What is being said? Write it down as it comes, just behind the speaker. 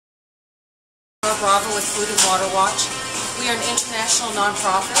Bravo with Food and Water Watch. We are an international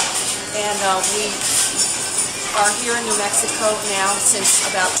nonprofit, and we are here in New Mexico now since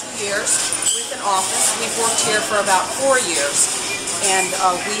about 2 years with an office. We've worked here for about 4 years, and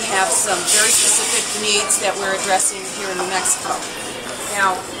we have some very specific needs that we're addressing here in New Mexico.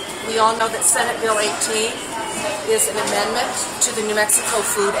 Now, we all know that Senate Bill 18 is an amendment to the New Mexico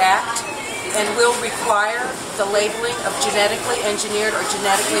Food Act, and will require the labeling of genetically engineered or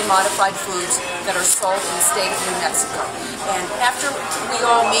genetically modified foods that are sold in the state of New Mexico. And after we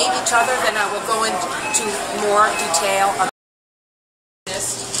all meet each other, then I will go into more detail about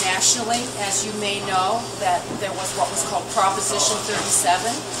this nationally. As you may know, that there was what was called Proposition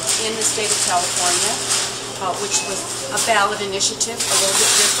 37 in the state of California, which was a ballot initiative, a little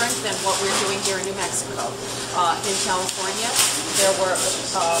bit different than what we're doing here in New Mexico. In California, there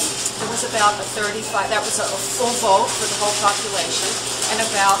was about a 35, that was a full vote for the whole population, and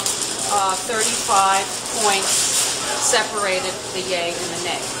about 35 points separated the yay and the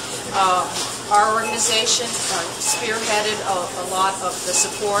nay. Our organization spearheaded a lot of the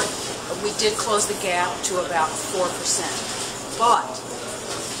support. We did close the gap to about 4%. But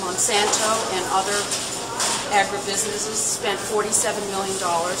Monsanto and other agribusinesses spent $47 million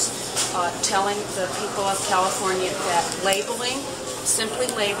telling the people of California that labeling, simply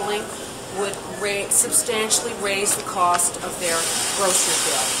labeling, would substantially raise the cost of their grocery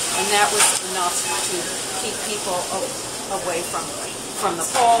bill. And that was enough to keep people away from the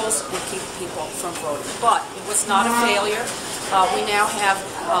polls and keep people from voting. But it was not a failure. We now have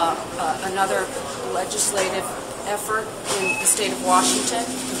another legislative effort in the state of Washington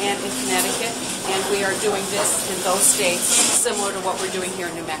and in Connecticut, and we are doing this in those states similar to what we're doing here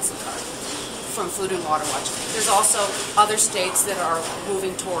in New Mexico from Food and Water Watch. There's also other states that are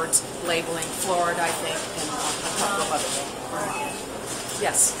moving towards labeling, Florida, I think, and a couple of others.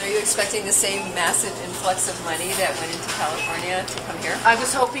 Yes. Are you expecting the same massive influx of money that went into California to come here? I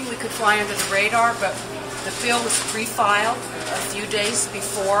was hoping we could fly under the radar, but the bill was pre-filed a few days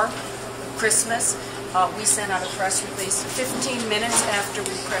before Christmas. We sent out a press release 15 minutes after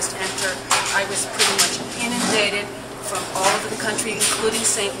we pressed enter. I was pretty much inundated from all over the country, including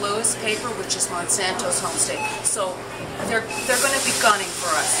St. Louis paper, which is Monsanto's home state. So they're going to be gunning for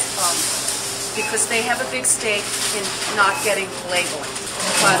us because they have a big stake in not getting labeling.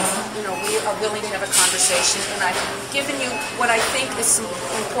 But we are willing to have a conversation, and I've given you what I think is some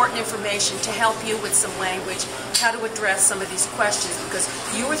important information to help you with some language, how to address some of these questions, because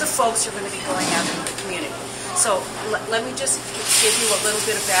you are the folks who are going to be going out into the community. So let me just give you a little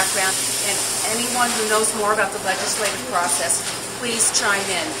bit of background, and anyone who knows more about the legislative process, please chime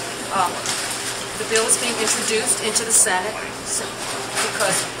in. The bill is being introduced into the Senate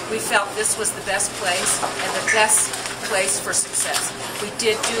because we felt this was the best place and the best place for success. We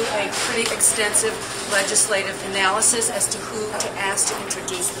did do a pretty extensive legislative analysis as to who to ask to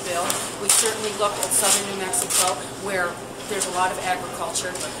introduce the bill. We certainly looked at southern New Mexico, where there's a lot of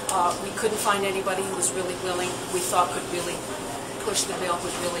agriculture. We couldn't find anybody who was really willing, we thought could really push the bill,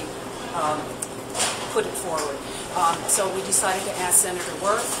 would really put it forward. So we decided to ask Senator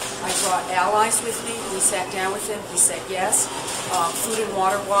Wirth. I brought allies with me. We sat down with him. He said yes. Food and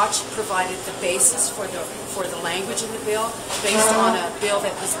Water Watch provided the basis for the language in the bill, based on a bill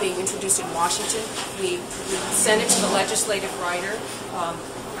that was being introduced in Washington. We sent it to the legislative writer,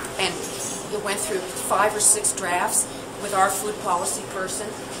 and it went through 5 or 6 drafts with our food policy person.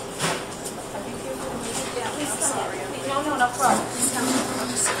 No problem. Please come.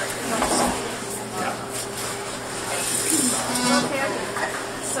 Okay.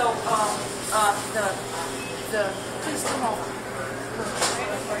 So, please come over.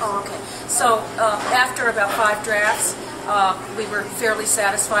 Oh, okay. So, after about 5 drafts, we were fairly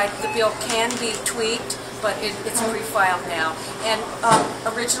satisfied. The bill can be tweaked, but it's pre-filed now. And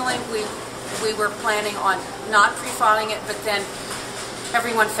originally, we were planning on not pre-filing it, but then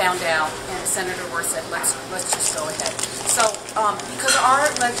everyone found out, and Senator Wirth said, let's just go ahead. So, because our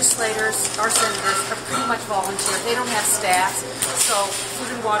legislators, our senators, are pretty much volunteer, they don't have staff, so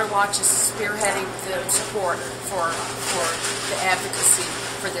Food and Water Watch is spearheading the support for the advocacy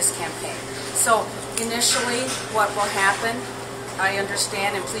for this campaign. So, initially, what will happen, I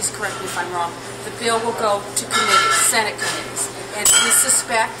understand, and please correct me if I'm wrong, the bill will go to committees, Senate committees, and we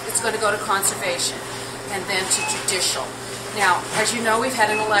suspect it's going to go to conservation, and then to judicial. Now, as you know, we've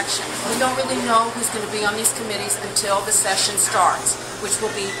had an election. We don't really know who's going to be on these committees until the session starts, which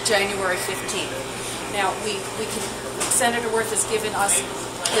will be January 15th. Now, Senator Wirth has given us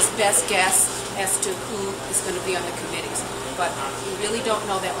his best guess as to who is going to be on the committees, but we really don't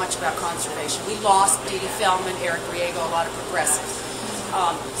know that much about conservation. We lost Dee Dee Feldman, Eric Riego, a lot of progressives.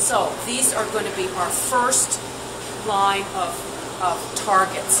 So these are going to be our first line of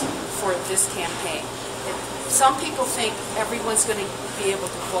targets for this campaign. Some people think everyone's going to be able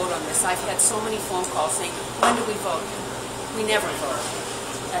to vote on this. I've had so many phone calls saying, when do we vote? We never vote.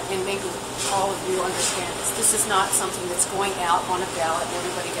 And maybe all of you understand this. This is not something that's going out on a ballot and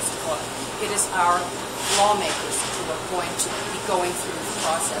everybody gets to vote. It is our lawmakers who are going to be going through the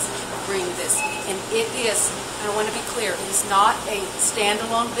process of bringing this. And it is, and I want to be clear, it is not a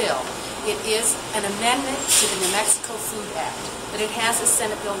standalone bill. It is an amendment to the New Mexico Food Act, but it has a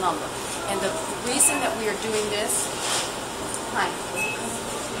Senate bill number. And the reason that we are doing this,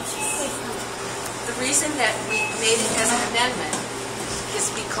 the reason that we made it as an amendment is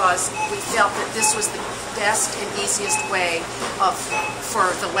because we felt that this was the best and easiest way for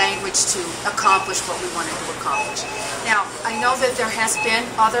the language to accomplish what we wanted to accomplish. Now, I know that there has been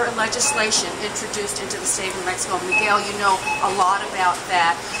other legislation introduced into the state of New Mexico. Miguel, you know a lot about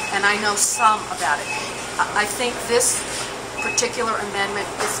that, and I know some about it. I think this particular amendment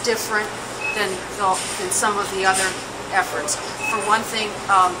is different than some of the other efforts. For one thing,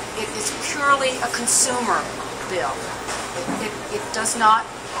 it is purely a consumer bill. It does not,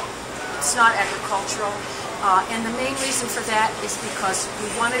 it's not agricultural, and the main reason for that is because we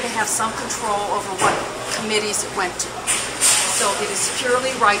wanted to have some control over what committees it went to. So it is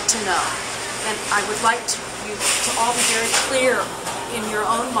purely right to know. And I would like you to all be very clear in your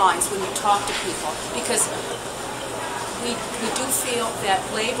own minds when you talk to people, because we do feel that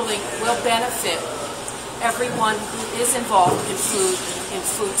labeling will benefit everyone who is involved in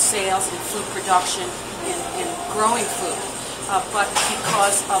food sales, in food production, in growing food. But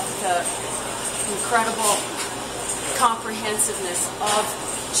because of the incredible comprehensiveness of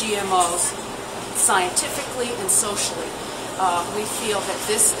GMOs, scientifically and socially, we feel that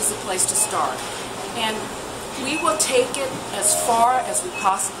this is a place to start. And we will take it as far as we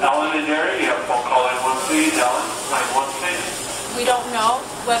possibly can. Ellen and Derry, you have a phone call in one, please. Ellen, line one, please. We don't know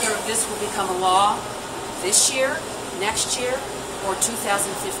whether this will become a law this year, next year, or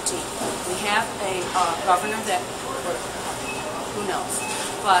 2015. We have a governor that, who knows,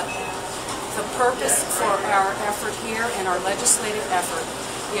 but the purpose for our effort here and our legislative effort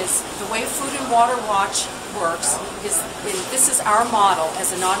is the way Food and Water Watch works is, and this is our model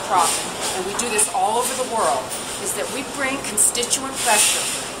as a nonprofit, and we do this all over the world, is that we bring constituent pressure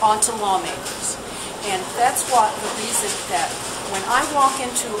onto lawmakers. And that's what the reason that when I walk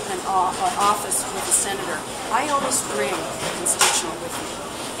into an office with a senator, I always bring a constituent with me.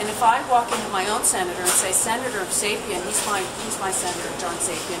 And if I walk into my own senator and say, Senator Sapien, he's my senator, John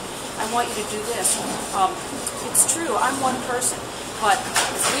Sapien, I want you to do this. It's true, I'm one person, but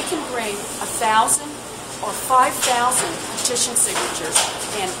if we can bring 1,000 or 5,000 petition signatures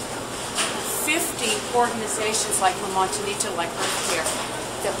and 50 organizations like La Montanita, like Earth Care,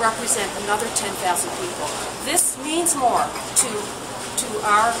 that represent another 10,000 people, this means more to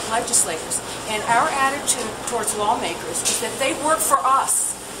our legislators. And our attitude towards lawmakers is that they work for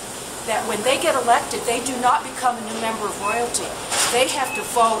us. That when they get elected, they do not become a new member of royalty. They have to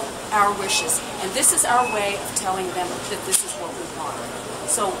vote our wishes. And this is our way of telling them that this is what we want.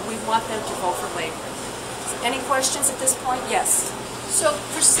 So we want them to vote for labor. Any questions at this point? Yes. So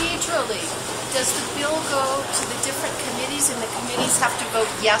procedurally, does the bill go to the different committees and the committees have to vote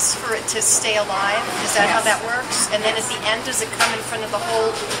yes for it to stay alive? Is that how that works? And then at the end, does it come in front of the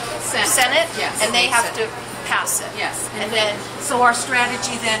whole Senate? Yes. And they have to pass it? Yes. And then so our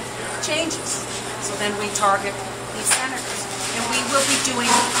strategy then changes. So then we target these senators. And we will be doing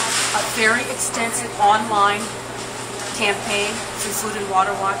a very extensive online campaign through Food and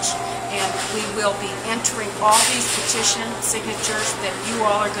Water Watch, and we will be entering all these petition signatures that you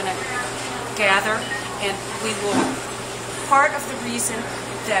all are going to gather, and we will, part of the reason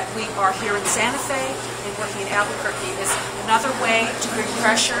that we are here in Santa Fe and working in Albuquerque is another way to bring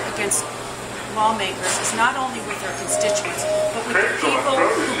pressure against lawmakers is not only with their constituents, but with the people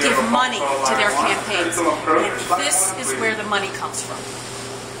who give money to their campaigns. And this is where the money comes from.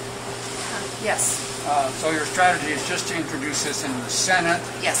 Yes. So your strategy is just to introduce this in the Senate?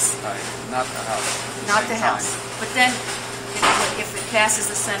 Yes. Not the House. Not the House. But then, if it passes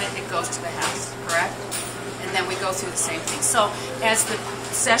the Senate, it goes to the House, correct? And then we go through the same thing. So as the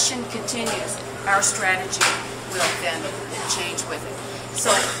session continues, our strategy will then change with it. So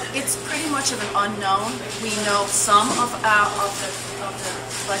it's pretty much of an unknown. We know some of the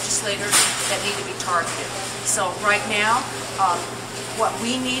legislators that need to be targeted. So right now, what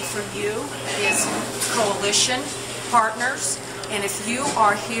we need from you is coalition partners, and if you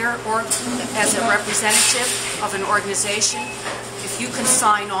are here or as a representative of an organization, if you can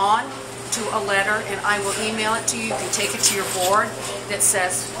sign on to a letter, and I will email it to you. You can take it to your board that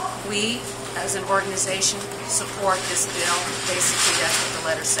says, we, as an organization, support this bill. Basically, that's what the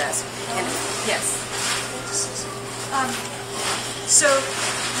letter says. And yes. So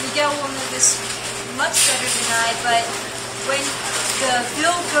Miguel will know this much better than I, but when the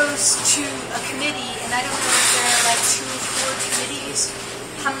bill goes to a committee, and I don't know if there are like 2 or 4 committees,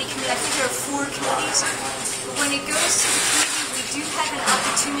 how many committees? I think there are 4 committees. But when it goes to the committee, we do have an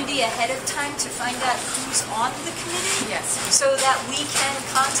opportunity ahead of time to find out who's on the committee, Yes. so that we can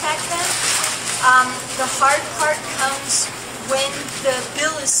contact them. The hard part comes when the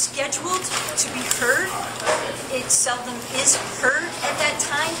bill is scheduled to be heard. It seldom is heard at that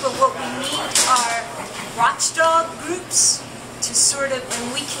time, but what we need are watchdog groups to sort of,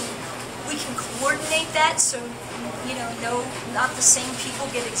 and we can coordinate that so, you know, no, not the same people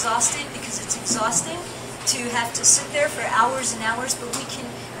get exhausted, because it's exhausting to have to sit there for hours and hours, but we can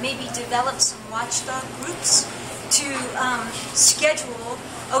maybe develop some watchdog groups to schedule,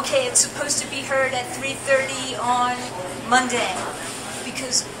 okay, it's supposed to be heard at 3:30 on Monday,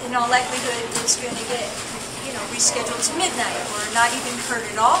 because in all likelihood it's going to get, you know, rescheduled to midnight or not even heard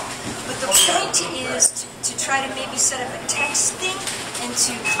at all. But the point is to try to maybe set up a text thing and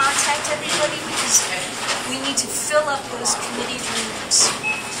to contact everybody, because we need to fill up those committee rooms.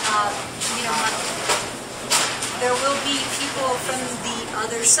 You know, there will be people from the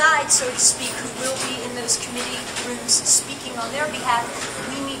other side, so to speak, who will be in those committee rooms speaking on their behalf.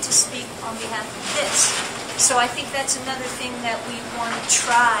 We need to speak on behalf of this. So I think that's another thing that we want to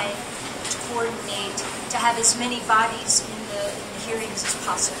try to coordinate, to have as many bodies in the hearings as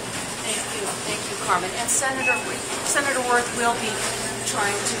possible. Thank you, Carmen. And Senator Wirth will be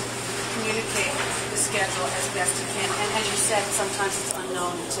trying to communicate the schedule as best he can. And as you said, sometimes it's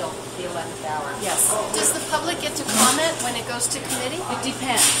unknown until the 11th hour. Yes. Does the public get to comment when it goes to committee? It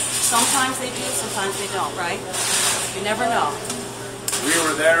depends. Sometimes they do, sometimes they don't, right? You never know. We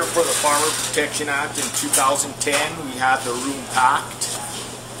were there for the Farmer Protection Act in 2010. We had the room packed,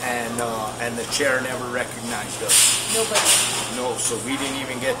 and the chair never recognized us. Nobody. No, so we didn't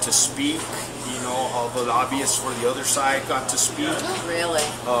even get to speak. You know, all the lobbyists for the other side got to speak. Really?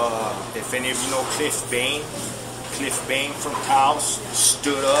 If any of you know Cliff Bain from Taos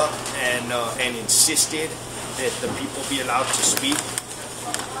stood up and insisted that the people be allowed to speak.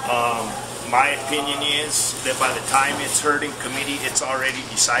 My opinion is that by the time it's heard in committee, it's already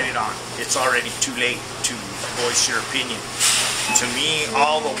decided on. It's already too late to voice your opinion. To me,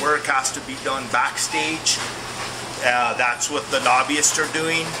 all the work has to be done backstage. That's what the lobbyists are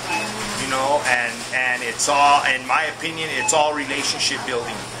doing, you know, and it's all, in my opinion, it's all relationship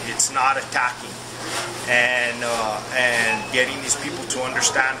building. It's not attacking. And getting these people to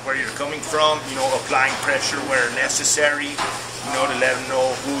understand where you're coming from, you know, applying pressure where necessary, you know, to let them know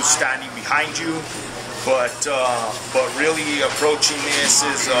who's standing behind you. But really approaching this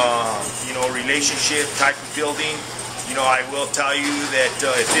is, you know, relationship type of building. You know, I will tell you that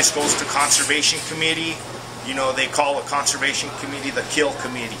if this goes to Conservation Committee, you know, they call a Conservation Committee the kill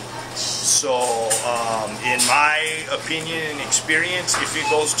committee. So, in my opinion and experience, if it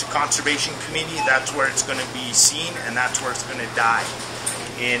goes to Conservation Committee, that's where it's going to be seen, and that's where it's going to die.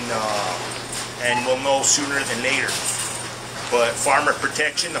 And we'll know sooner than later. But farmer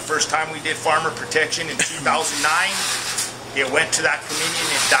protection, the first time we did farmer protection in 2009, it went to that committee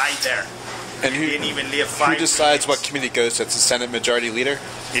and it died there. And who didn't even live 5 Who decides minutes. what committee goes to? It's the Senate Majority Leader?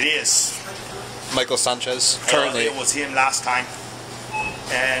 It is. Michael Sanchez, currently. It was him last time.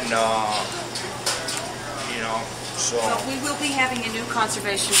 And, you know, so... Well, we will be having a new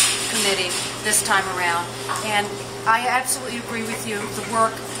conservation committee this time around, and I absolutely agree with you. The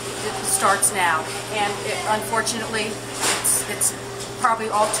work starts now, and unfortunately, it's probably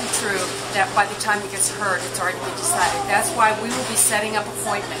all too true that by the time it gets heard, it's already been decided. That's why we will be setting up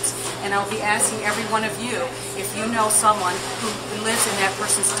appointments, and I'll be asking every one of you if you know someone who lives in that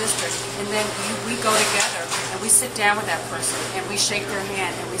person's district, and then we go together and we sit down with that person and we shake their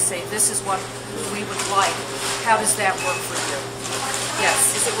hand and we say, this is what we would like. How does that work for you?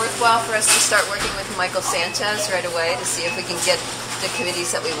 Yes. Is it worthwhile for us to start working with Michael Sanchez right away to see if we can get the committees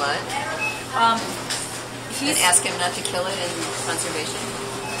that we want? And ask him not to kill it in conservation?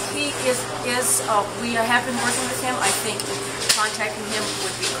 He is we have been working with him. I think contacting him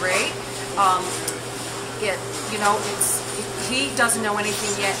would be great. He doesn't know anything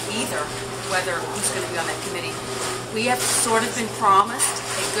yet either, whether he's going to be on that committee. We have sort of been promised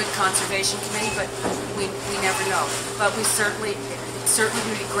a good conservation committee, but we never know. But it certainly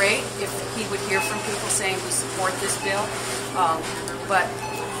would be great if he would hear from people saying we support this bill. But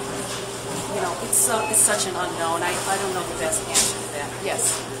you know, it's such an unknown. I don't know the best answer to that.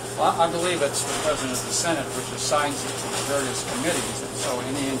 Yes. Well, I believe it's the President of the Senate which assigns it to the various committees, and so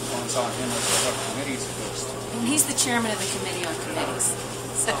any influence on him as to what committees it goes to. And he's the chairman of the committee on committees.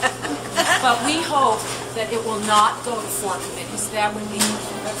 So. But we hope that it will not go to 4 committees. That would be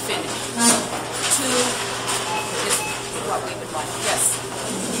finished. 2 is what we would like. Yes.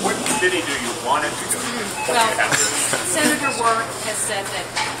 What committee do you want it to go to? Well, Senator Wirth has said that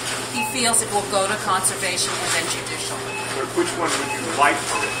he feels it will go to conservation and then judicial. But which one would you like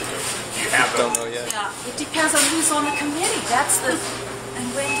for it to go to? Do you have Don't know yet. Yeah, it depends on who's on the committee. That's the. And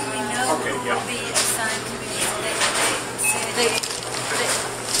when do we know Okay, who yeah. will be assigned committees? They,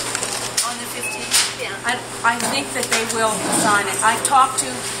 On the 15th? Yeah. I think that they will assign it. I've talked to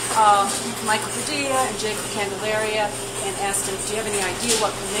Michael Padilla and Jacob Candelaria and asked them, do you have any idea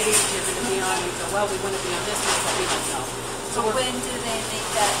what committee you're going to be on? And we go, well, we want to be on this one, but we don't know. So when do they make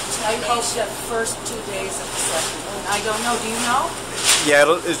that I hope determination? the first 2 days of the session. And I don't know. Do you know? Yeah,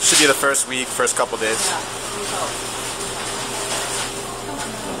 it should be the first week, first couple days. Yeah, we hope.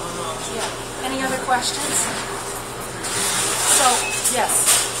 Yeah. Any other questions? So,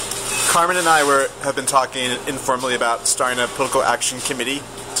 yes. Carmen and I have been talking informally about starting a political action committee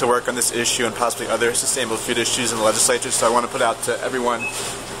to work on this issue and possibly other sustainable food issues in the legislature. So I want to put out to everyone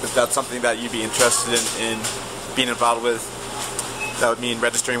if that's something that you'd be interested in being involved with. That would mean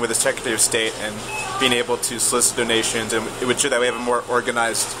registering with the Secretary of State and being able to solicit donations, and it would show that we have a more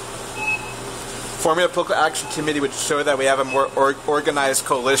organized forming a political action committee would show that we have a more organized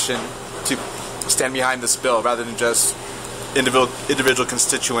coalition to stand behind this bill rather than just individual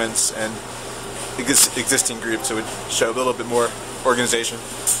constituents and existing groups. It would show a little bit more organization.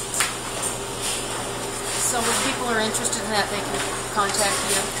 So if people are interested in that, they can contact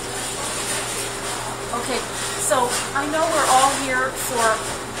you. Okay, so I know we're all here for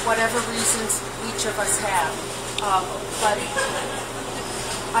whatever reasons each of us have, but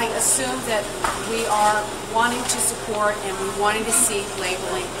I assume that we are wanting to support and we wanting to see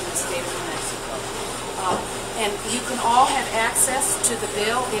labeling in the state of New Mexico. And you can all have access to the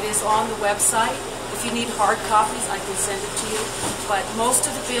bill. It is on the website. If you need hard copies, I can send it to you. But most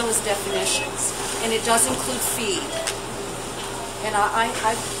of the bill is definitions, and it does include feed. And I've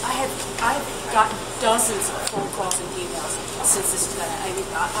gotten dozens of phone calls and emails since this time.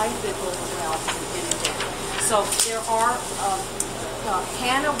 I've been overwhelmed and inundated. So there are,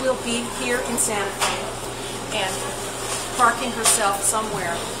 Hannah will be here in Santa Fe and parking herself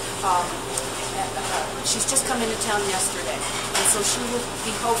somewhere. She's just come into town yesterday, and so she will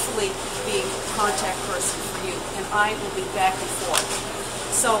be hopefully being contact person for you, and I will be back and forth.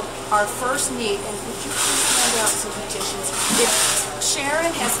 So our first need, and would you please hand out some petitions?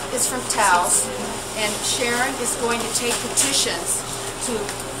 Sharon is from Taos, and Sharon is going to take petitions to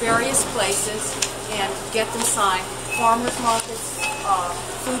various places and get them signed. Farmers markets,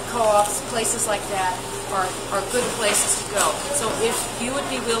 food co-ops, places like that are good places to go. So if you would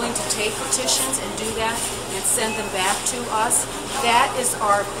be willing to take petitions and do that and send them back to us, that is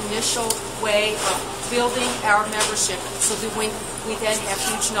our initial way of building our membership so that we then have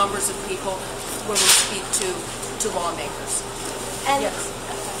huge numbers of people when we speak to lawmakers. And yes.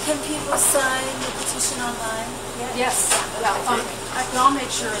 Can people sign the petition online? Yes. Well, I'll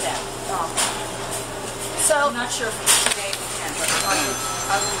make sure of that. So I'm not sure if today we can, but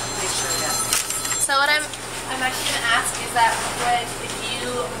I will make sure of that. So what I'm actually going to ask is that if you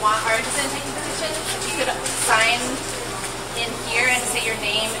are interested in taking petitions, if you could sign in here and say your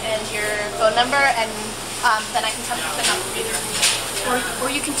name and your phone number, and then I can come pick them up for you. Or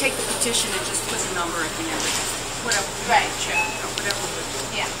you can take the petition and just put the number at the end. Whatever. Right, true. Whatever.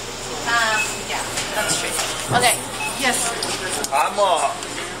 Yeah. Yeah, that's true. Okay. Yes.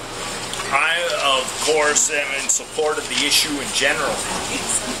 I, of course, am in support of the issue in general.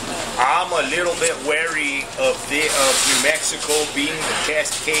 I'm a little bit wary of New Mexico being the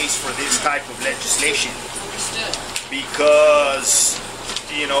test case for this type of legislation. Because,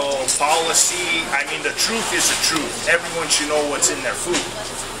 you know, policy, I mean, the truth is the truth. Everyone should know what's in their food.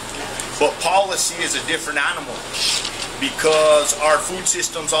 But policy is a different animal because our food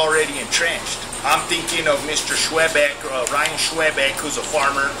system's already entrenched. I'm thinking of Mr. Schwebeck, Ryan Schwebeck, who's a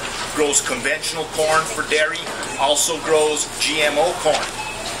farmer, grows conventional corn for dairy, also grows GMO corn.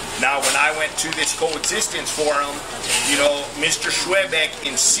 Now, when I went to this coexistence forum, you know, Mr. Schwebeck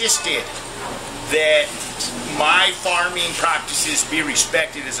insisted that my farming practices be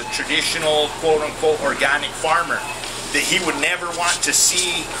respected as a traditional, quote-unquote, organic farmer, that he would never want to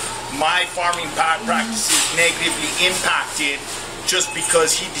see my farming practices negatively impacted just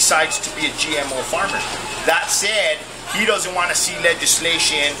because he decides to be a GMO farmer. That said, he doesn't want to see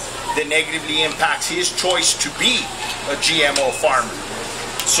legislation that negatively impacts his choice to be a GMO farmer.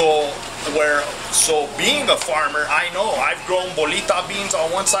 So being a farmer, I know I've grown bolita beans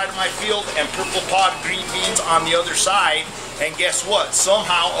on one side of my field and purple pod green beans on the other side. And guess what?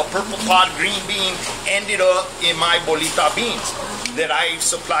 Somehow a purple pod green bean ended up in my bolita beans that I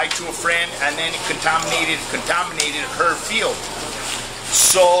supplied to a friend, and then it contaminated her field.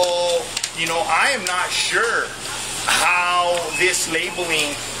 So, you know, I am not sure how this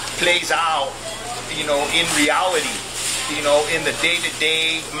labeling plays out, you know, in reality, you know, in the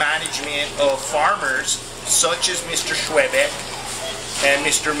day-to-day management of farmers, such as Mr. Schwebeck and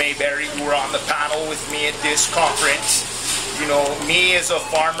Mr. Mayberry, who were on the panel with me at this conference. You know, me as a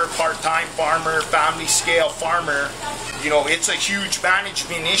farmer, part-time farmer, family-scale farmer, you know, it's a huge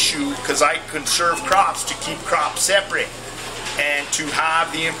management issue because I conserve crops to keep crops separate and to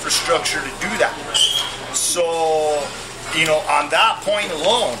have the infrastructure to do that. So, you know, on that point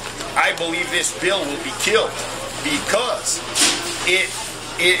alone, I believe this bill will be killed because it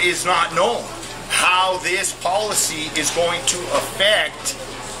is not known how this policy is going to affect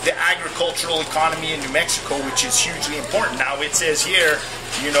the agricultural economy in New Mexico, which is hugely important. Now, it says here,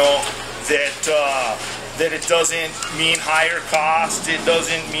 you know, that it doesn't mean higher cost, it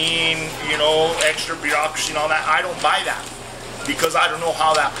doesn't mean, you know, extra bureaucracy and all that. I don't buy that because I don't know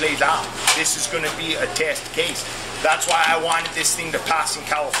how that plays out. This is going to be a test case. That's why I wanted this thing to pass in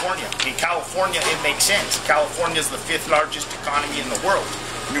California. In California, it makes sense. California is the 5th largest economy in the world.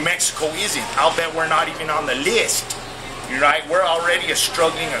 New Mexico isn't. I'll bet we're not even on the list. Right? We're already a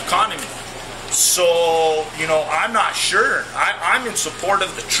struggling economy. So, you know, I'm not sure. I'm in support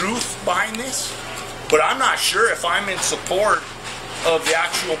of the truth behind this, but I'm not sure if I'm in support of the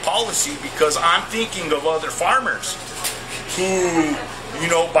actual policy because I'm thinking of other farmers who, you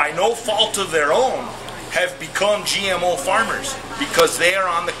know, by no fault of their own, have become GMO farmers because they are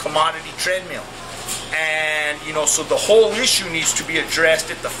on the commodity treadmill. And, you know, so the whole issue needs to be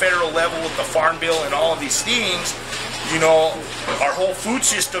addressed at the federal level with the Farm Bill and all of these things. You know, our whole food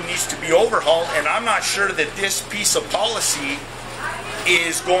system needs to be overhauled, and I'm not sure that this piece of policy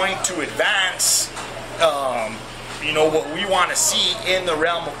is going to advance, you know, what we want to see in the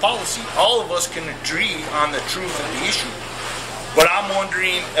realm of policy. All of us can agree on the truth of the issue. But I'm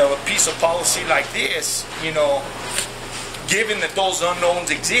wondering, a piece of policy like this, you know, given that those unknowns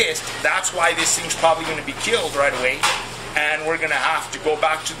exist, that's why this thing's probably going to be killed right away. And we're going to have to go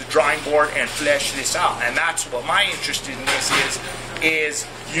back to the drawing board and flesh this out. And that's what my interest in this is,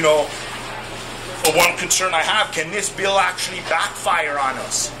 you know, one concern I have, can this bill actually backfire on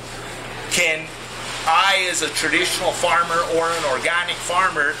us? Can I, as a traditional farmer or an organic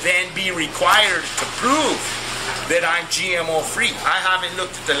farmer, then be required to prove that I'm GMO free? I haven't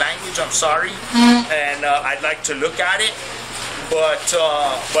looked at the language, I'm sorry, and I'd like to look at it. But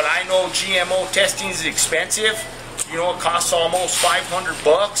I know GMO testing is expensive. You know, it costs almost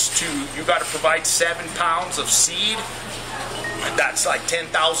 $500 you got to provide 7 pounds of seed. That's like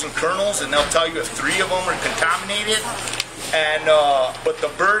 10,000 kernels, and they'll tell you if 3 of them are contaminated. And but the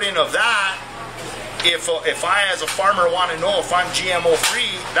burden of that, if I as a farmer want to know if I'm GMO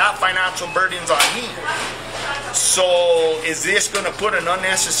free, that financial burden's on me. So is this going to put an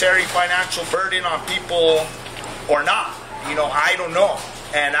unnecessary financial burden on people or not? You know, I don't know.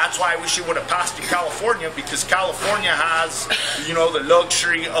 And that's why I wish it would have passed in California, because California has, you know, the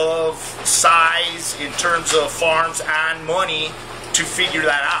luxury of size in terms of farms and money to figure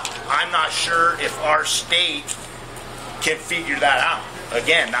that out. I'm not sure if our state can figure that out.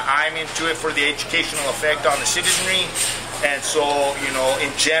 Again, I'm into it for the educational effect on the citizenry, and so, you know,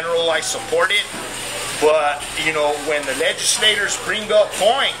 in general, I support it. But, you know, when the legislators bring up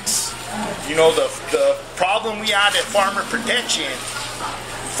points, you know, the problem we had at Farmer Protection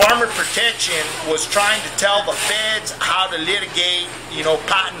was trying to tell the feds how to litigate, you know,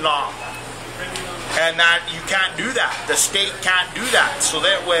 patent law. And that you can't do that. The state can't do that. So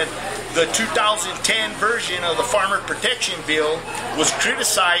that when the 2010 version of the Farmer Protection Bill was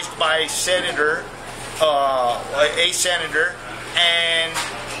criticized by a senator, and,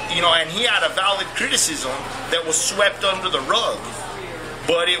 you know, and he had a valid criticism that was swept under the rug.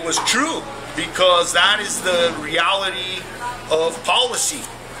 But it was true, because that is the reality of policy.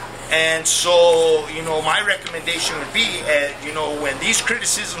 And so, you know, my recommendation would be, you know, when these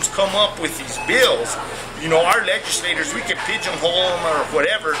criticisms come up with these bills, you know, our legislators, we can pigeonhole them or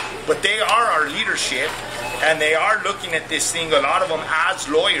whatever, but they are our leadership, and they are looking at this thing, a lot of them as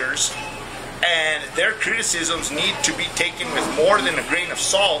lawyers, and their criticisms need to be taken with more than a grain of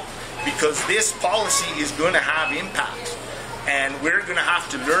salt, because this policy is going to have impact. And we're going to have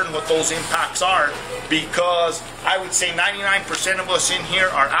to learn what those impacts are, because I would say 99% of us in here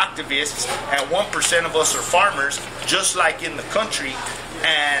are activists and 1% of us are farmers, just like in the country.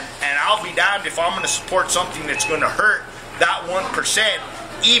 and I'll be damned if I'm going to support something that's going to hurt that 1%,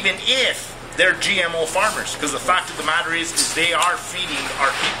 even if they're GMO farmers, because the fact of the matter is they are feeding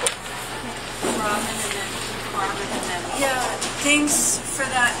our people. Robin and then Carmen and then... Yeah, thanks for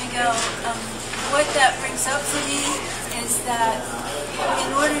that, Miguel. What that brings up for me is that in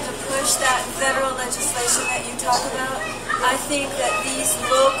order to push that federal legislation that you talk about, I think that these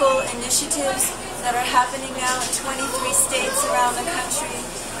local initiatives that are happening now in 23 states around the country,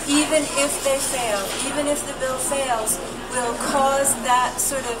 even if they fail, even if the bill fails, will cause that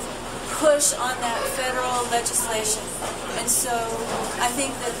sort of push on that federal legislation. And so I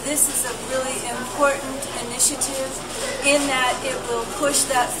think that this is a really important initiative in that it will push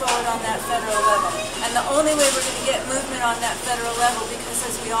that forward on that federal level. And the only way we're going to get movement on that federal level, because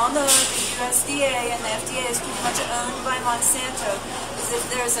as we all know, the USDA and the FDA is pretty much owned by Monsanto, is if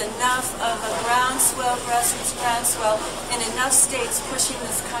there's enough of a groundswell, grassroots groundswell, in enough states pushing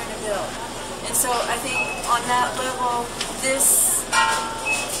this kind of bill. And so I think on that level, this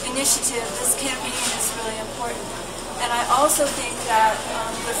initiative, this campaign is really important. And I also think that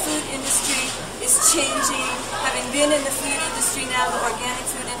the food industry is changing. Having been in the food industry now, the organic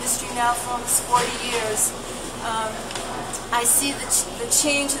food industry now for almost 40 years, I see the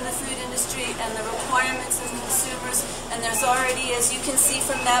change in the food industry and the requirements of consumers, and there's already, as you can see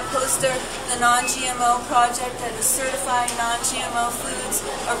from that poster, the non-GMO project that is certifying non-GMO foods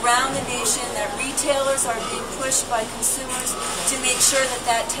around the nation, that retailers are being pushed by consumers to make sure that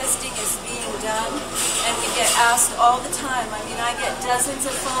that testing is being done. And we get asked all the time. I mean, I get dozens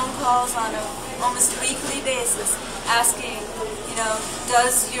of phone calls on an almost weekly basis asking, you know,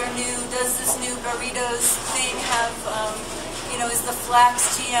 does this new burritos thing have, is the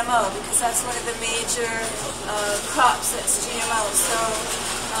flax GMO? Because that's one of the major crops that's GMO. So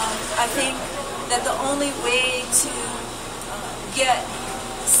I think that the only way to get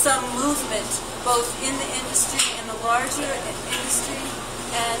some movement, both in the industry, in the larger industry,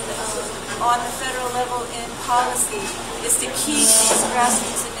 and on the federal level in policy, is to keep these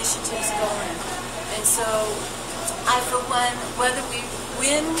grassroots initiatives going. And so I, for one, whether we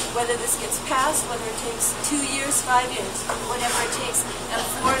win, whether this gets passed, whether it takes 2 years, 5 years, whatever it takes, and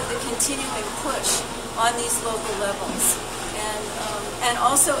for the continuing push on these local levels. And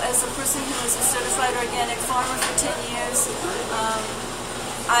also, as a person who is a certified organic farmer for 10 years,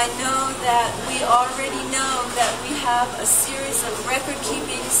 I know that we already know that we have a series of record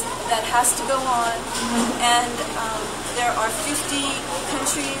keepings that has to go on, and there are 50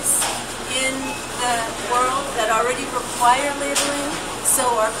 countries in the world that already require labeling. So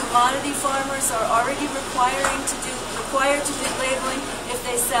our commodity farmers are already required to do labeling if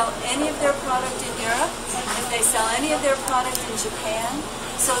they sell any of their product in Europe, if they sell any of their product in Japan.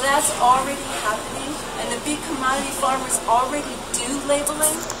 So that's already happening, and the big commodity farmers already do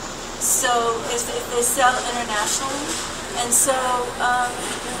labeling. So if they sell internationally, and so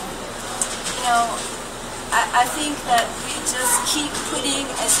I think that we just keep putting,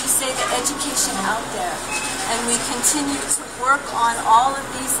 as you say, the education out there, and we continue to work on all of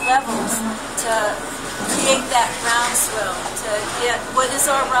these levels to create that groundswell, to get what is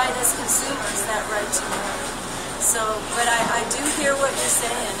our right as consumers, that right to know. So, but I do hear what you're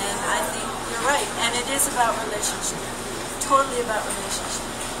saying, and I think you're right, and it is about relationship, totally about relationship.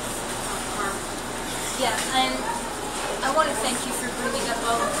 Yeah, and I want to thank you for bringing up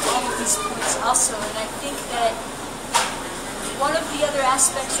all of these points also, and I think that one of the other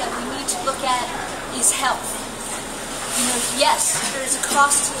aspects that we need to look at is health. Yes, there's a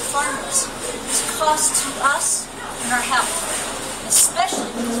cost to the farmers. There's a cost to us and our health, especially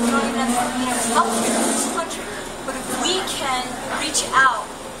because we don't even have health care in this country. But if we can reach out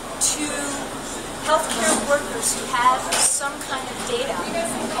to healthcare workers who have some kind of data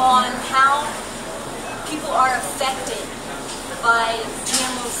on how people are affected by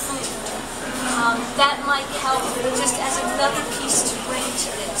GMO food, that might help just as another piece to bring to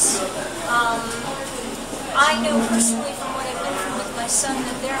this. I know personally from what I've been through with my son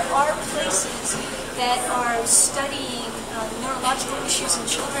that there are places that are studying neurological issues in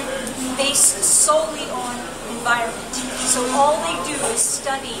children based solely on environment. So all they do is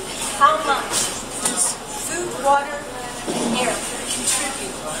study how much does food, water, and air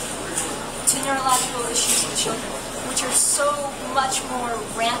contribute to neurological issues in children, which are so much more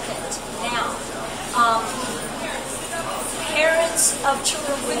rampant now. Parents of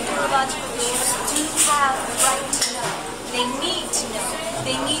children with neurological issues do have the right to know. They need to know.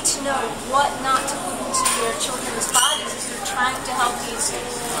 They need to know what not to put into their children's bodies as they're trying to help these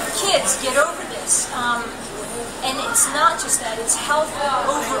kids get over this. And it's not just that, it's health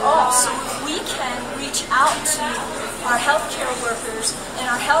overall. So if we can reach out to our healthcare workers and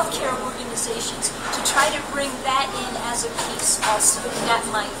our healthcare organizations to try to bring that in as a piece also. That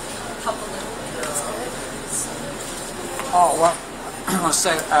might help a little bit. Oh, well, I'll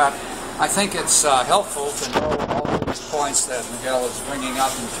say, I think it's helpful to know all of these points that Miguel is bringing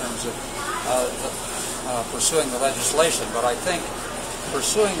up in terms of pursuing the legislation, but I think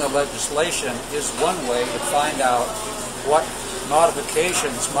pursuing the legislation is one way to find out what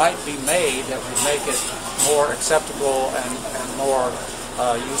modifications might be made that would make it more acceptable and more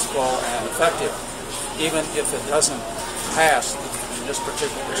useful and effective, even if it doesn't pass in this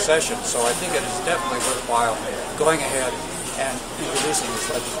particular session. So I think it is definitely worthwhile going ahead and introducing this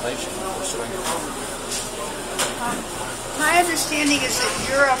legislation and pursuing it. My understanding is that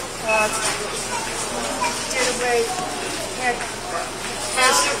Europe did away.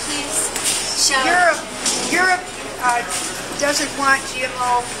 Europe doesn't want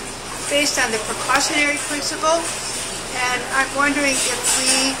GMO based on the precautionary principle, and I'm wondering if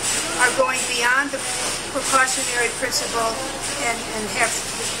we are going beyond the precautionary principle and have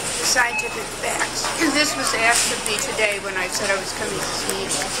the scientific facts. This was asked of me today when I said I was coming to this meeting.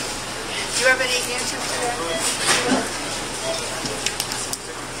 Do you have any answer to that?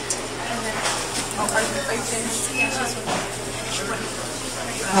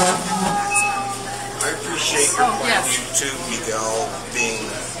 I appreciate your point of view too, Miguel, being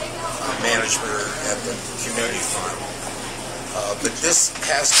a manager at the community farm. But this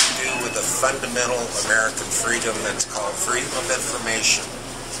has to do with a fundamental American freedom that's called freedom of information.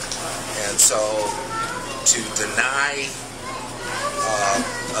 And so to deny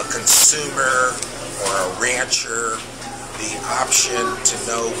a consumer or a rancher the option to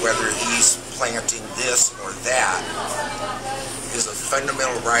know whether he's planting this or that is a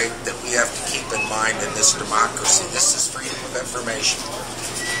fundamental right that we have to keep in mind in this democracy. This is freedom of information.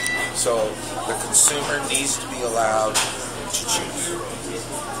 So the consumer needs to be allowed to choose.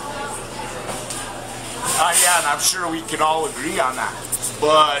 Yeah, and I'm sure we can all agree on that.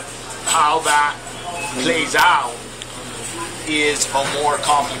 But how that plays out is a more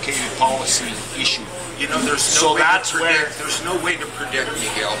complicated policy issue. You know, there's no way to predict,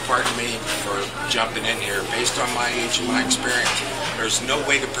 Miguel, pardon me for jumping in here, based on my age and my experience, there's no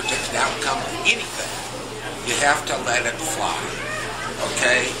way to predict the outcome of anything. You have to let it fly,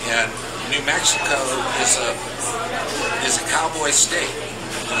 okay? And New Mexico is a cowboy state,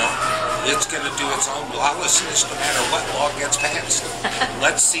 you know? It's going to do its own lawlessness no matter what law gets passed.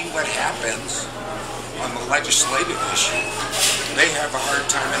 Let's see what happens on the legislative issue. They have a hard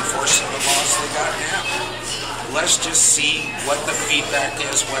time enforcing the laws they got now. Let's just see what the feedback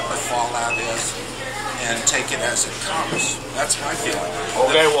is, what the fallout is, and take it as it comes. That's my feeling.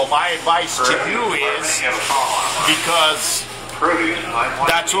 Okay, well, my advice to you is, because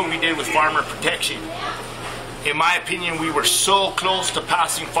that's what we did with farmer protection. In my opinion, we were so close to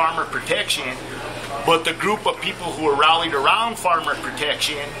passing farmer protection, but the group of people who were rallied around farmer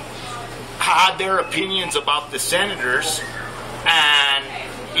protection had their opinions about the senators, and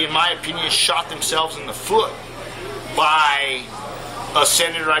in my opinion shot themselves in the foot by a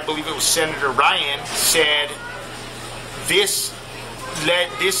senator, I believe it was Senator Ryan, said this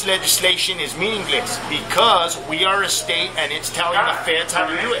legislation is meaningless because we are a state and it's telling the feds how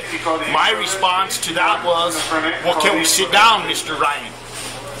to do it. My response to that was, well, can we sit down, Mr. Ryan,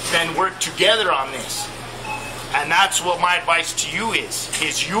 and work together on this? And that's what my advice to you is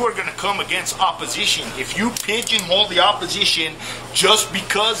you are going to come against opposition. If you pigeonhole the opposition just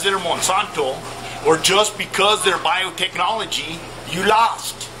because they're Monsanto or just because they're biotechnology, you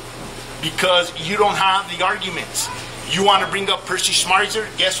lost. Because you don't have the arguments. You want to bring up Percy Schmeiser?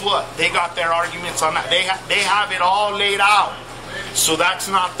 Guess what? They got their arguments on that. They have it all laid out. So that's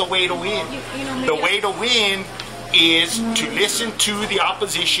not the way to win. The way to win is to listen to the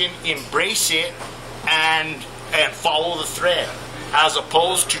opposition, embrace it, and follow the thread, as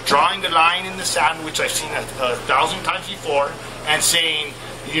opposed to drawing the line in the sand, which I've seen a thousand times before, and saying,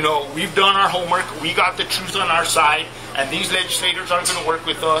 you know, we've done our homework, we got the truth on our side, and these legislators aren't going to work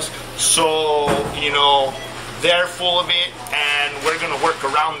with us, so, you know, they're full of it, and we're going to work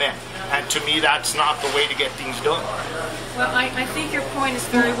around them. And to me, that's not the way to get things done. Well, I think your point is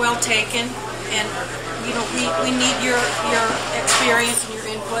very well taken, and, you know, we need your experience and your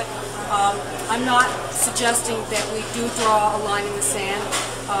input. I'm not suggesting that we do draw a line in the sand.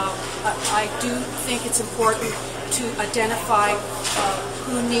 I do think it's important to identify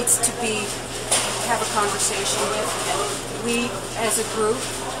who needs to have a conversation with. And we, as a group,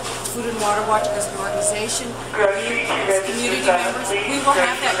 Food and Water Watch as an organization, we as community members, we will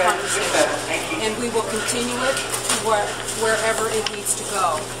have that conversation. And we will continue it wherever it needs to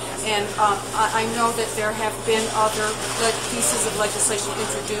go. And I know that there have been other pieces of legislation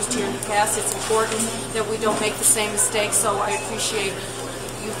introduced here in the past. It's important that we don't make the same mistakes, so I appreciate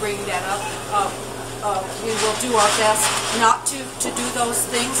you bringing that up. We will do our best not to do those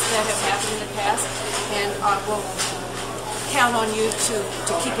things that have happened in the past, and we'll count on you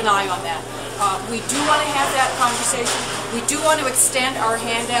to keep an eye on that. We do want to have that conversation. We do want to extend our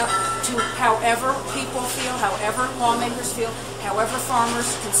hand out to however people feel, however lawmakers feel, however farmers,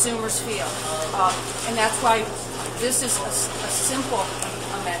 consumers feel. And that's why this is a simple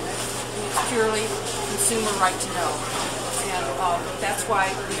amendment. It's purely consumer right to know. And that's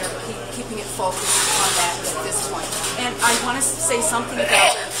why we are keeping it focused on that at this point. And I want to say something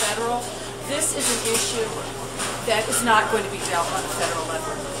about the federal. This is an issue that is not going to be dealt on the federal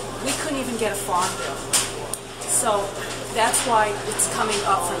level. We couldn't even get a farm bill. So that's why it's coming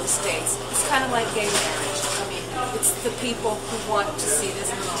up from the states. It's kind of like gay marriage. I mean, it's the people who want to see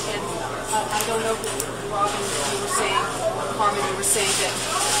this. And I don't know, Robin, you were saying, Carmen, you were saying that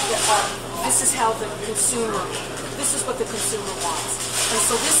this is how the consumer, this is what the consumer wants. And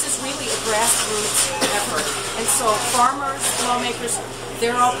so this is really a grassroots effort. And so farmers, lawmakers,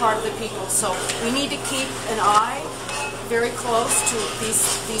 they're all part of the people. So we need to keep an eye very close to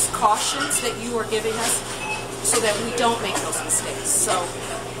these cautions that you are giving us so that we don't make those mistakes. So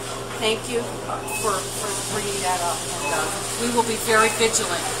thank you for bringing that up. And we will be very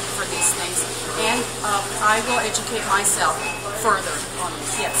vigilant for these things. And I will educate myself further on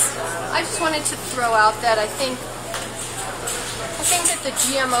this. Yes. I just wanted to throw out that I think that the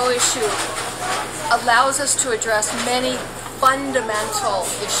GMO issue allows us to address many fundamental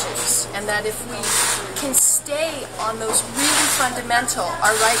issues, and that if we can stay on those really fundamental,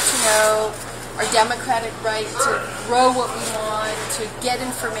 our right to know, our democratic right to grow what we want, to get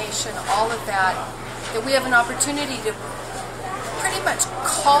information, all of that, that we have an opportunity to pretty much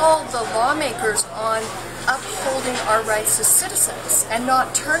call the lawmakers on upholding our rights as citizens and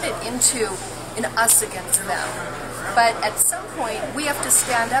not turn it into an us against them. But at some point, we have to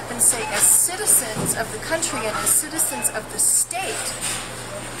stand up and say, as citizens of the country and as citizens of the state,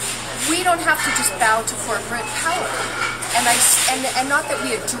 we don't have to just bow to corporate power. And not that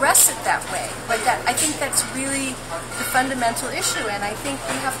we address it that way, but that I think that's really the fundamental issue. And I think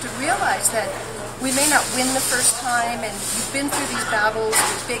we have to realize that we may not win the first time, and you've been through these battles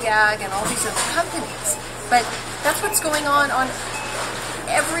with Big Ag and all these other companies, but that's what's going on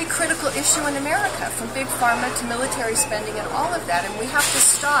every critical issue in America, from big pharma to military spending and all of that. And we have to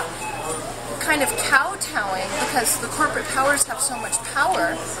stop kind of kowtowing because the corporate powers have so much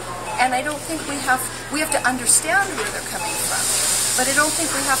power. And I don't think we have to understand where they're coming from. But I don't think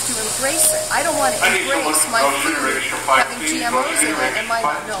we have to embrace it. I don't want to embrace my food having GMOs in it and my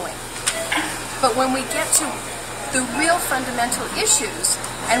not knowing. But when we get to the real fundamental issues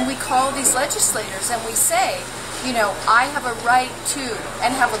and we call these legislators and we say, you know, I have a right to, and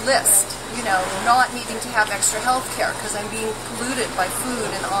have a list, you know, not needing to have extra health care because I'm being polluted by food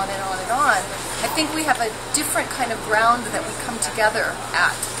and on and on and on. I think we have a different kind of ground that we come together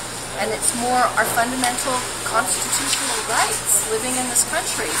at. And it's more our fundamental constitutional rights living in this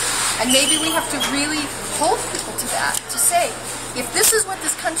country. And maybe we have to really hold people to that, to say, if this is what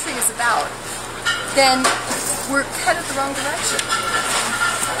this country is about, then we're headed the wrong direction.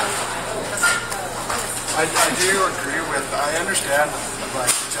 I do agree with, I understand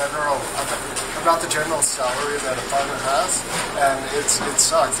like about the general salary that a farmer has, and it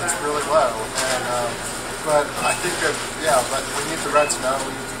sucks, it's really low, and but I think that, yeah, but we need the right to know,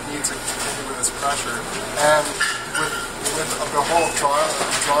 we need to continue with this pressure, and with the whole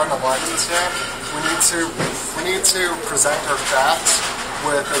drawing a line in the sand, we need to present our facts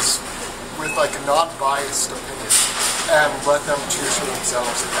with like a non-biased opinion, and let them choose for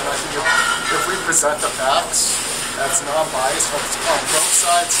themselves. And I think if we present the facts as non-biased on both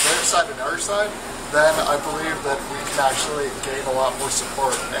sides, their side and our side, then I believe that we can actually gain a lot more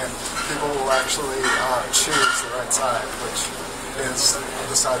support, and people will actually choose the right side, which is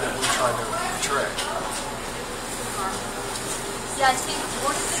the side that we try to portray. Yeah, I think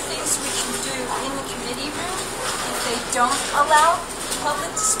one of the things we can do in the committee room, if they don't allow the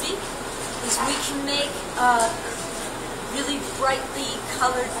public to speak, is we can make really brightly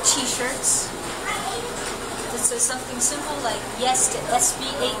colored t-shirts that says something simple like yes to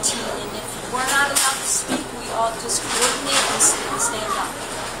SB18, and if we're not allowed to speak, we all just coordinate and stand up.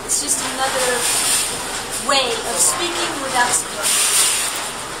 It's just another way of speaking without speaking.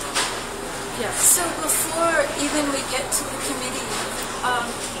 Yes. So before even we get to the committee,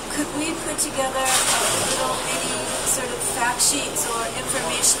 could we put together little mini sort of fact sheets or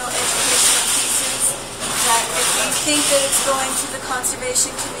informational, educational pieces that if we think that it's going to the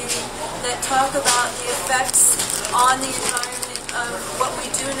Conservation Committee that talk about the effects on the environment of what we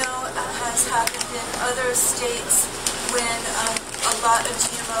do know has happened in other states when a lot of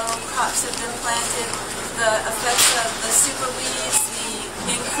GMO crops have been planted, the effects of the super weeds,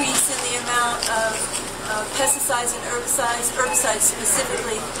 the increase in the amount of pesticides and herbicides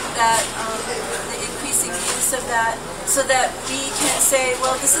specifically, that the increasing use of that, so that we can say,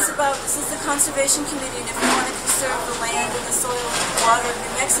 well, this is the Conservation Committee, and if we want to conserve the land and the soil and the water of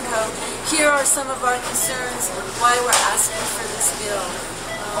New Mexico, here are some of our concerns why we're asking for this bill.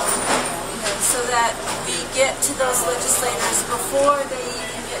 So that we get to those legislators before they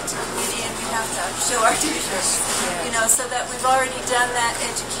even get to committee, and we have to show our duties, so that we've already done that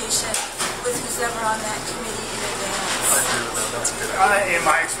education with who's ever on that committee in advance. I agree with that. That's a good. In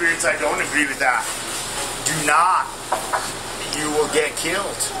my experience, I don't agree with that. Do not. You will get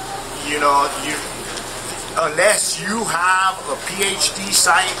killed. Unless you have a PhD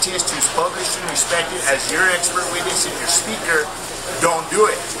scientist who's published and respected as your expert witness and your speaker, don't do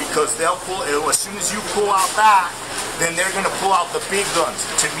it, because they'll pull, as soon as you pull out that, then they're going to pull out the big guns.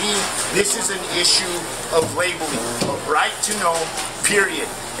 To me, this is an issue of labeling, of right to know, period.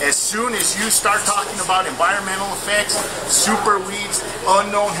 As soon as you start talking about environmental effects, super weeds,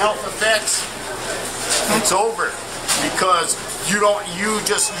 unknown health effects, it's over, because you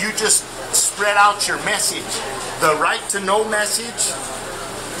just spread out your message. The right to know message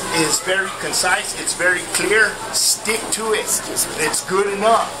is very concise, it's very clear, stick to it. It's good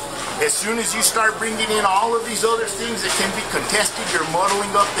enough. As soon as you start bringing in all of these other things that can be contested, you're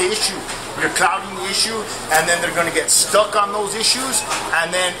muddling up the issue. You're clouding the issue, and then they're going to get stuck on those issues,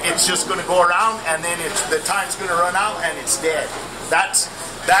 and then it's just going to go around, and then the time's going to run out, and it's dead.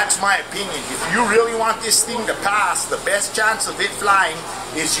 That's my opinion. If you really want this thing to pass, the best chance of it flying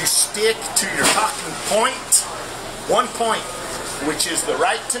is you stick to your talking point, one point, which is the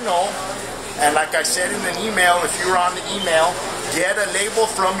right to know. And like I said in an email, if you were on the email, get a label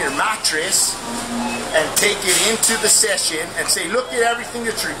from your mattress and take it into the session and say, look at everything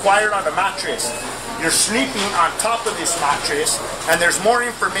that's required on the mattress. You're sleeping on top of this mattress, and there's more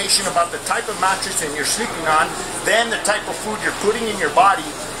information about the type of mattress that you're sleeping on than the type of food you're putting in your body,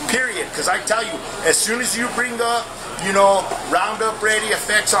 period. Because I tell you, as soon as you bring up, Roundup Ready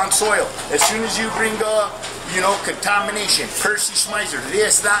effects on soil, as soon as you bring up, contamination, Percy Schmeiser,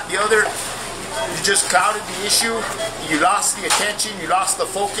 this, that, the other, you just clouded the issue, you lost the attention, you lost the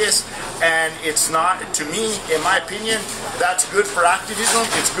focus, and it's not, to me, in my opinion, that's good for activism,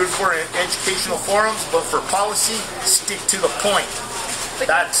 it's good for educational forums, but for policy, stick to the point.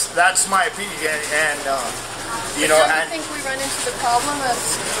 That's my opinion, and don't you think we run into the problem of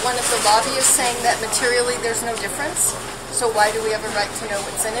one of the lobbyists saying that materially there's no difference? So why do we have a right to know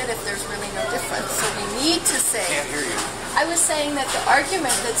what's in it if there's really no difference? So we need to say... Can't hear you. I was saying that the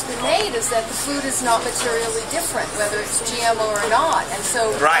argument that's been made is that the food is not materially different, whether it's GMO or not, and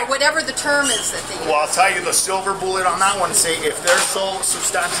so, right. Or whatever the term is that they use. Well, I'll tell you the silver bullet on that one, say if they're so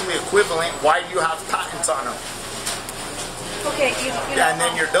substantially equivalent, why do you have patents on them? Okay, and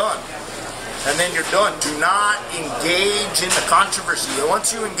then you're done. And then you're done. Do not engage in the controversy.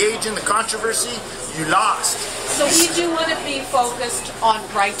 Once you engage in the controversy, you lost. So we do want to be focused on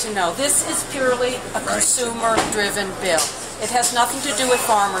right to know. This is purely a consumer-driven bill. It has nothing to do with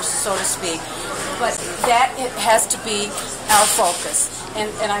farmers, so to speak. But that it has to be our focus.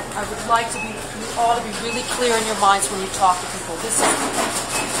 And I would like to be, you all to be really clear in your minds when you talk to people. This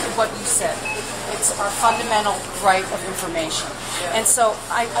is what you said. It's our fundamental right of information. And so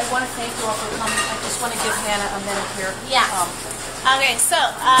I want to thank you all for coming. I just want to give Hannah a minute here. Yeah. Okay, so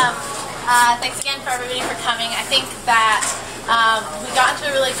thanks again for everybody for coming. I think that we got into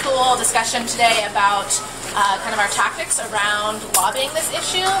a really cool discussion today about kind of our tactics around lobbying this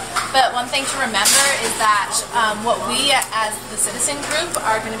issue. But one thing to remember is that what we as the citizen group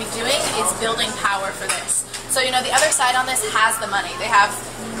are going to be doing is building power for this. So, the other side on this has the money. They have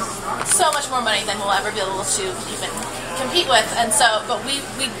so much more money than we'll ever be able to even compete with. And so, but we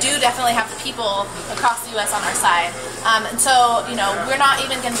do definitely have the people across the U.S. on our side. And so, we're not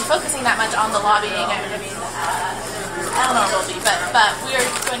even going to be focusing that much on the lobbying. Eleanor will be, but we are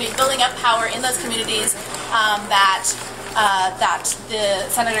going to be building up power in those communities that the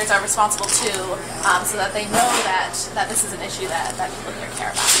senators are responsible to, so that they know that this is an issue that people here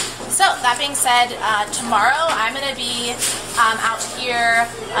care about. So that being said, tomorrow I'm going to be out here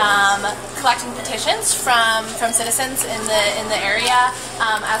collecting petitions from citizens in the area.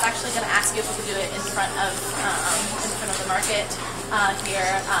 I was actually going to ask you if we could do it in front of the market here,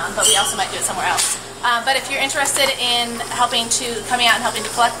 but we also might do it somewhere else. But if you're interested in coming out and helping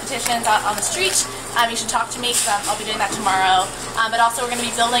to collect petitions out on the street, you should talk to me because I'll be doing that tomorrow. But also we're going to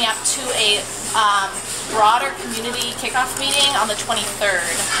be building up to a broader community kickoff meeting on the 23rd.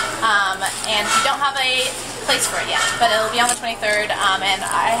 And we don't have a place for it yet, but it'll be on the 23rd, and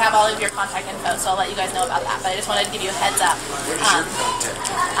I have all of your contact info, so I'll let you guys know about that, but I just wanted to give you a heads up. What is your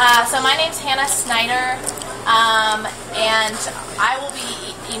contact? So my name's Hannah Snyder, and I will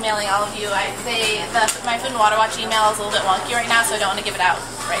be emailing all of you. My Food and Water Watch email is a little bit wonky right now, so I don't want to give it out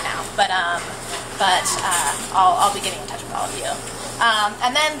right now, but I'll be getting in touch with all of you.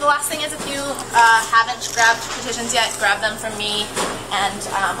 And then the last thing is, if you haven't grabbed petitions yet, grab them from me, and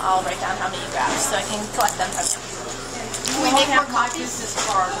I'll write down how many you grabbed so I can collect them from you. Can we make more copies? Business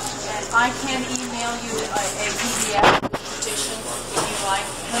card, and I can email you a PDF petition if you like,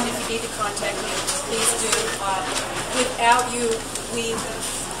 and if you need to contact me, please do. Without you, we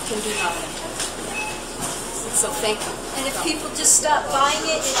can do nothing. So thank you. And if people just stop buying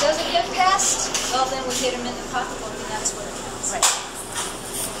it, it doesn't get passed, well then we hit them in the pocketbook, and that's what it counts. Right.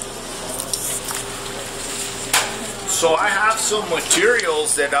 So I have some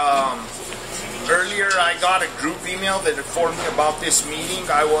materials that earlier I got a group email that informed me about this meeting.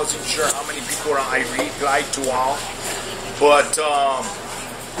 I wasn't sure how many people I replied to all, but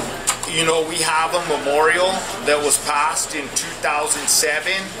you know, we have a memorial that was passed in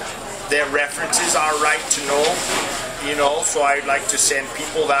 2007 that references our right to know. You know, so I'd like to send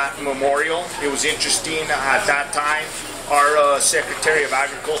people that memorial. It was interesting at that time. Our Secretary of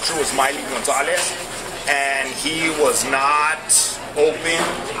Agriculture was Miley Gonzalez, and he was not open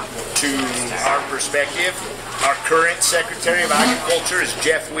to our perspective. Our current Secretary of Agriculture is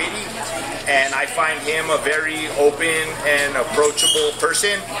Jeff Whitty, and I find him a very open and approachable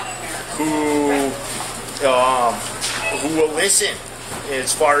person who will listen,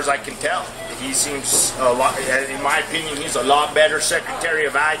 as far as I can tell. He seems a lot, in my opinion, he's a lot better Secretary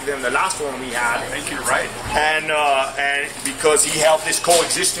of Ag than the last one we had. I think you're right. And because he held this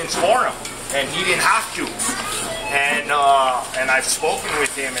coexistence forum, and he didn't have to. And I've spoken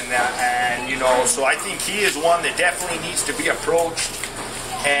with him and that, and you know, so I think he is one that definitely needs to be approached.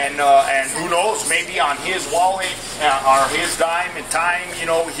 And who knows, maybe on his wallet or his dime and time, you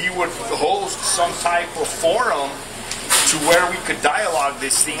know, he would host some type of forum to where we could dialogue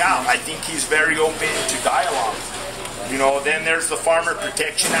this thing out. I think he's very open to dialogue. You know, then there's the Farmer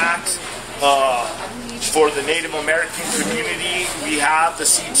Protection Act. For the Native American community, we have the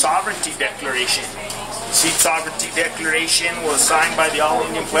Seed Sovereignty Declaration. Seed Sovereignty Declaration was signed by the All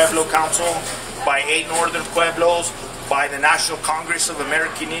Indian Pueblo Council, by 8 Northern Pueblos, by the National Congress of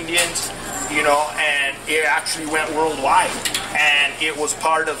American Indians, you know, and it actually went worldwide. And it was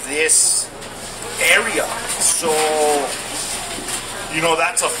part of this area. So, you know,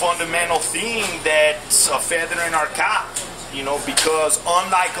 that's a fundamental thing that's a feather in our cap, you know, because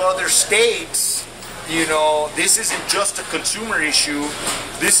unlike other states, you know, this isn't just a consumer issue,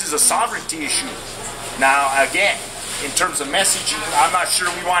 this is a sovereignty issue. Now, again, in terms of messaging, I'm not sure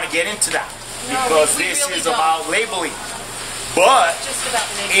we want to get into that, because this is about labeling. But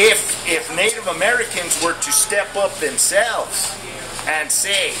if Native Americans were to step up themselves and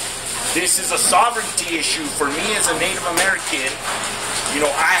say, this is a sovereignty issue for me as a Native American, you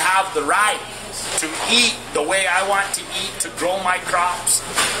know, I have the right to eat the way I want to eat, to grow my crops,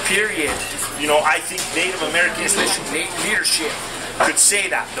 period. You know, I think Native American leadership could say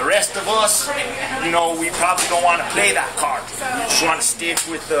that. The rest of us, you know, we probably don't want to play that card. We just want to stick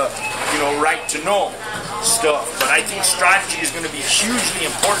with the, you know, right to know stuff. But I think strategy is going to be hugely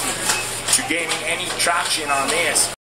important to gaining any traction on this.